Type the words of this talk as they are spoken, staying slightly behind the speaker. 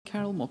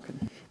Carol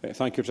Mockin.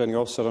 Thank you, Presiding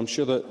Officer. I'm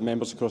sure that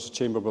members across the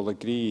Chamber will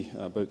agree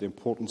about the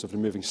importance of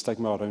removing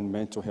stigma around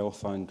mental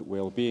health and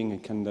well-being.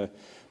 And can the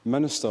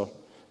Minister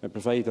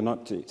provide an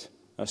update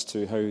as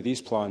to how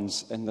these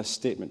plans in this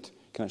statement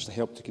can actually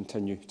help to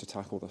continue to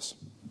tackle this?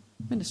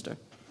 Minister.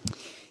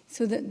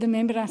 So the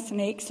member asked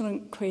an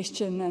excellent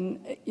question,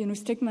 and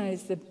stigma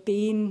is the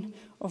bane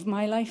of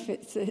my life.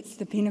 It's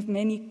the bane of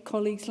many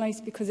colleagues'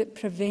 lives, because it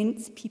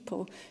prevents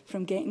people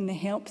from getting the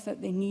help that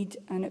they need,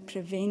 and it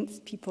prevents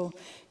people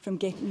from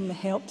getting the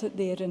help that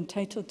they are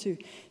entitled to.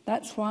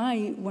 That's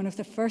why one of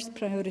the first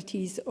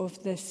priorities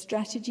of this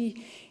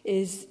strategy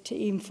is to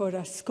aim for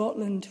a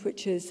Scotland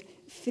which is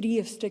free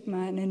of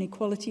stigma and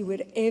inequality, where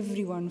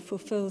everyone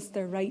fulfils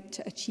their right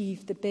to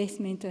achieve the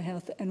best mental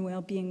health and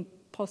well-being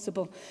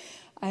possible.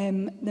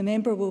 The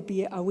member will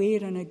be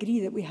aware and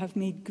agree that we have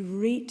made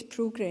great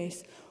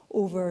progress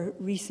over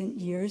recent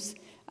years,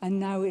 and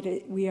now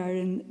we are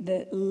in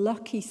the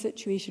lucky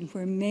situation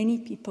where many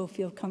people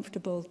feel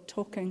comfortable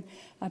talking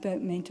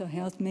about mental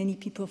health. Many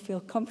people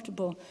feel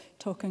comfortable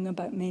talking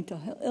about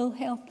mental ill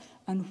health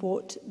and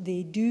what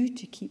they do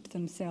to keep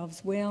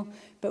themselves well,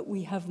 but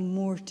we have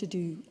more to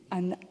do.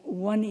 And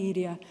one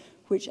area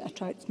which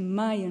attracts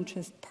my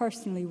interest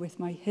personally, with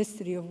my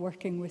history of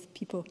working with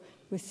people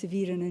with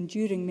severe and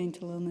enduring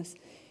mental illness,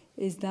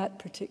 is that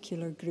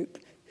particular group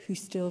who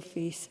still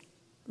face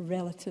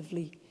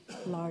relatively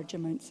large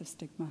amounts of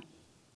stigma.